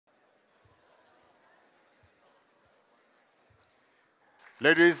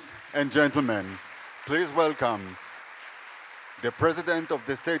Ladies and gentlemen, please welcome the President of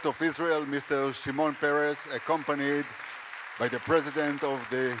the State of Israel, Mr. Shimon Peres, accompanied by the President of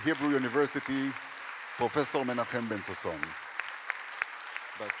the Hebrew University, Professor Menachem Ben-Sasson.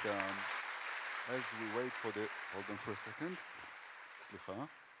 But as we wait for the, hold on for a second. Slicha.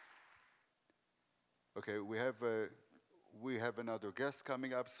 Okay, we have another guest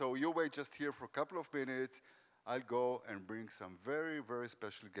coming up, so you wait just here for a couple of minutes. I'll go and bring some very, very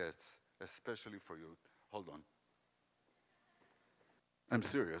special guests, especially for you. Hold on. I'm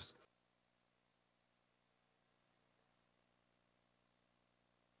serious.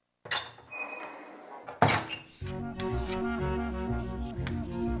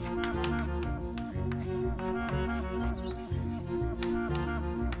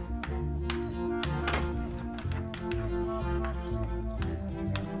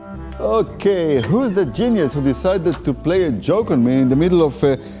 Okay, who's the genius who decided to play a joke on me in the middle of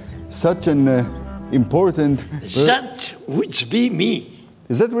such an important... That would be me.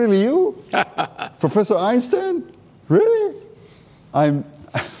 Is that really you? Professor Einstein? Really? I'm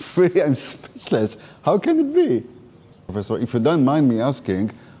speechless. How can it be? Professor, if you don't mind me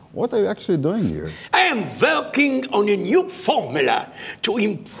asking, what are you actually doing here? I am working on a new formula to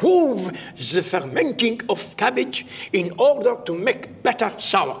improve the fermenting of cabbage in order to make better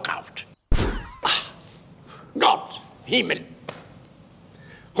sauerkraut. God, Himmel.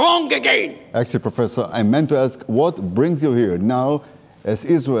 Wrong again. Actually, Professor, I meant to ask what brings you here now as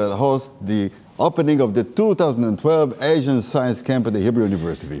Israel hosts the opening of the 2012 Asian Science Camp at the Hebrew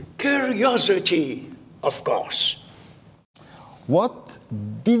University. Curiosity, of course. What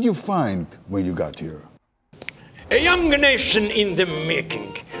did you find when you got here? A young nation in the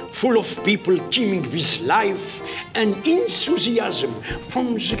making, full of people teeming with life and enthusiasm,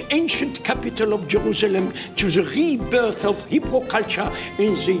 from the ancient capital of Jerusalem to the rebirth of Hebrew culture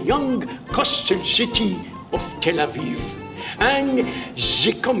in the young coastal city of Tel Aviv. And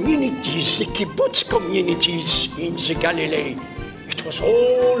the communities, the kibbutz communities in the Galilee. It was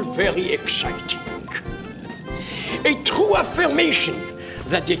all very exciting. A true affirmation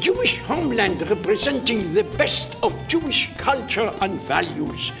that the Jewish homeland representing the best of Jewish culture and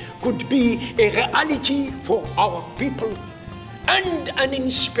values could be a reality for our people and an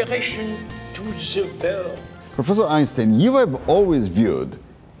inspiration to the world. Professor Einstein, you have always viewed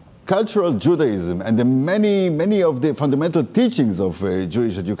cultural Judaism and the many of the fundamental teachings of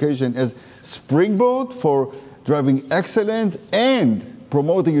Jewish education as springboard for driving excellence and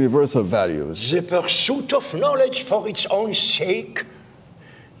promoting universal values. The pursuit of knowledge for its own sake,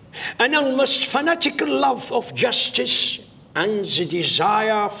 an almost fanatical love of justice, and the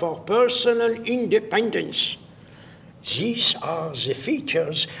desire for personal independence. These are the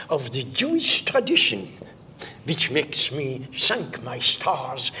features of the Jewish tradition, which makes me thank my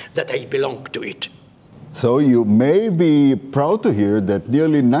stars that I belong to it. So you may be proud to hear that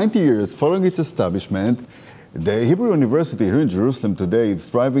nearly 90 years following its establishment, the Hebrew University here in Jerusalem today is a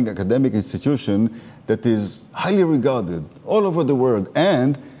thriving academic institution that is highly regarded all over the world,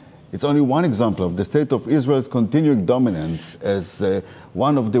 and it's only one example of the state of Israel's continuing dominance as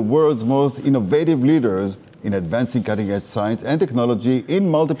one of the world's most innovative leaders in advancing cutting-edge science and technology in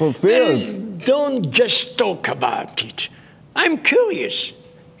multiple fields. Don't just talk about it. I'm curious.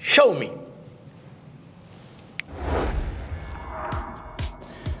 Show me.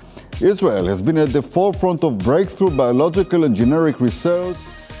 Israel has been at the forefront of breakthrough biological and generic research.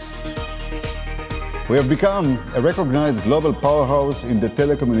 We have become a recognized global powerhouse in the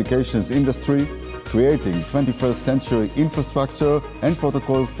telecommunications industry, creating 21st century infrastructure and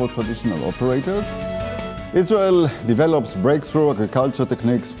protocols for traditional operators. Israel develops breakthrough agriculture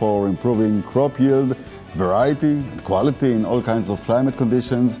techniques for improving crop yield, variety, and quality in all kinds of climate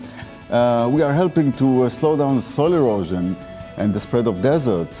conditions. We are helping to slow down soil erosion and the spread of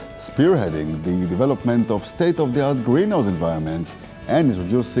deserts, spearheading the development of state-of-the-art greenhouse environments and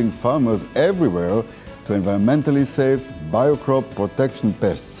introducing farmers everywhere to environmentally safe biocrop protection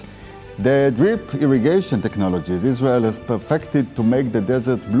pests. The drip irrigation technologies Israel has perfected to make the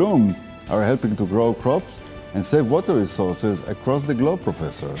desert bloom are helping to grow crops and save water resources across the globe,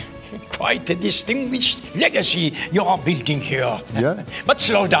 Professor. Quite a distinguished legacy you are building here. Yes. But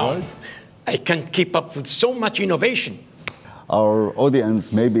slow down. Right. I can't keep up with so much innovation. Our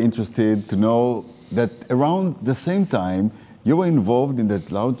audience may be interested to know that around the same time you were involved in the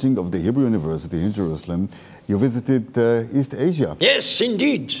launching of the Hebrew University in Jerusalem. You visited East Asia. Yes,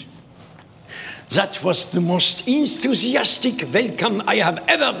 indeed. That was the most enthusiastic welcome I have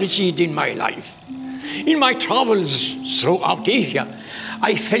ever received in my life. In my travels throughout Asia,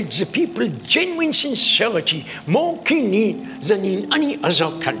 I felt the people's genuine sincerity more keenly than in any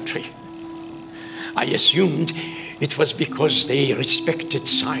other country. I assumed it was because they respected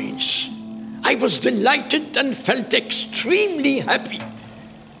science. I was delighted and felt extremely happy.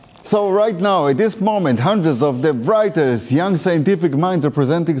 So right now, at this moment, hundreds of the brightest young scientific minds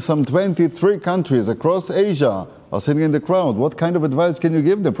representing some 23 countries across Asia are sitting in the crowd. What kind of advice can you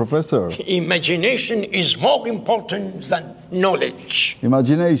give them, Professor? Imagination is more important than knowledge.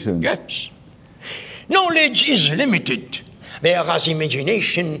 Imagination? Yes. Knowledge is limited, whereas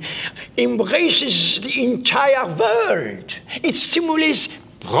imagination embraces the entire world. It stimulates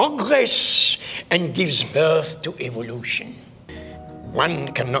progress and gives birth to evolution.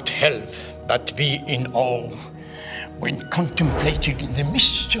 One cannot help but be in awe when contemplating the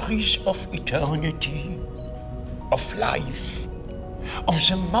mysteries of eternity, of life, of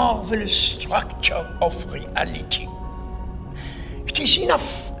the marvelous structure of reality. It is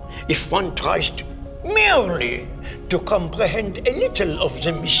enough if one tries to merely to comprehend a little of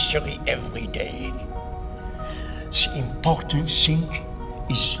the mystery every day. The important thing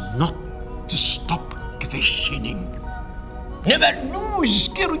is not to stop questioning. Never lose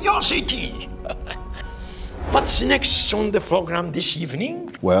curiosity. What's next on the program this evening?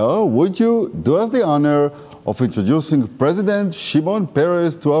 Well, would you do us the honor of introducing President Shimon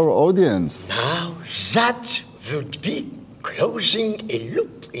Peres to our audience? Now that would be closing a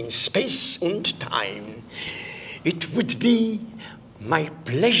loop in space and time. It would be my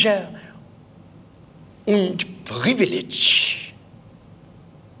pleasure and privilege.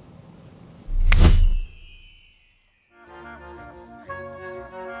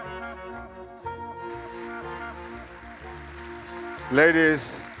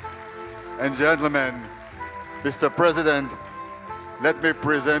 Ladies and gentlemen, Mr. President, let me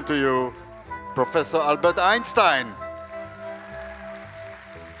present to you Professor Albert Einstein.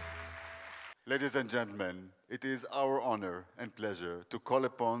 Ladies and gentlemen, it is our honor and pleasure to call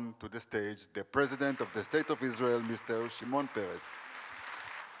upon to the stage the President of the State of Israel, Mr. Shimon Peres.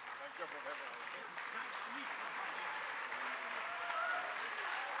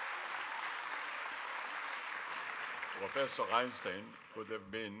 Professor Einstein could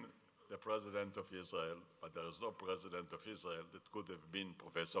have been the President of Israel, but there is no President of Israel that could have been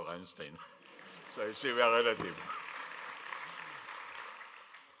Professor Einstein. So you see, we are relative.